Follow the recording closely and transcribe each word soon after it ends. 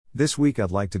This week I'd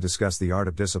like to discuss the art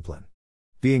of discipline.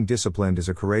 Being disciplined is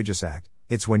a courageous act.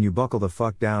 It's when you buckle the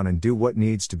fuck down and do what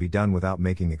needs to be done without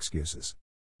making excuses.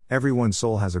 Everyone's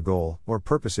soul has a goal, or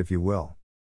purpose if you will.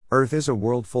 Earth is a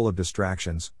world full of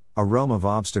distractions, a realm of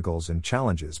obstacles and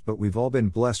challenges, but we've all been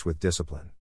blessed with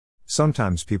discipline.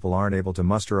 Sometimes people aren't able to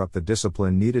muster up the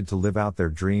discipline needed to live out their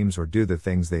dreams or do the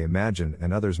things they imagine,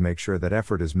 and others make sure that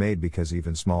effort is made because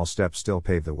even small steps still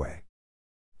pave the way.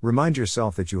 Remind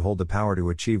yourself that you hold the power to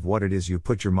achieve what it is you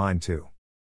put your mind to.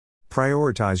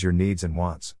 Prioritize your needs and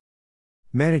wants.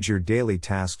 Manage your daily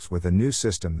tasks with a new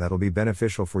system that'll be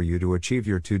beneficial for you to achieve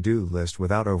your to-do list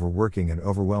without overworking and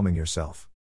overwhelming yourself.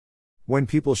 When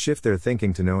people shift their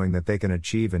thinking to knowing that they can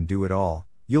achieve and do it all,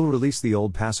 you'll release the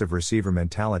old passive receiver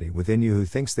mentality within you who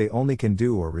thinks they only can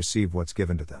do or receive what's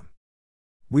given to them.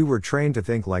 We were trained to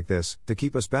think like this, to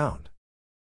keep us bound.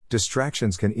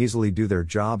 Distractions can easily do their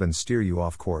job and steer you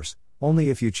off course, only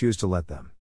if you choose to let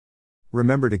them.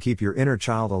 Remember to keep your inner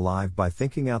child alive by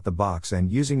thinking out the box and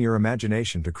using your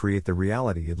imagination to create the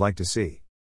reality you'd like to see.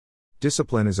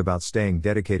 Discipline is about staying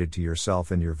dedicated to yourself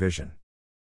and your vision.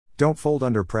 Don't fold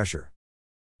under pressure.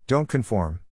 Don't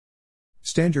conform.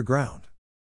 Stand your ground.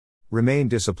 Remain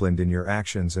disciplined in your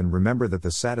actions and remember that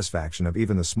the satisfaction of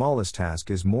even the smallest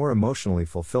task is more emotionally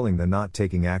fulfilling than not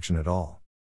taking action at all.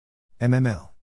 MML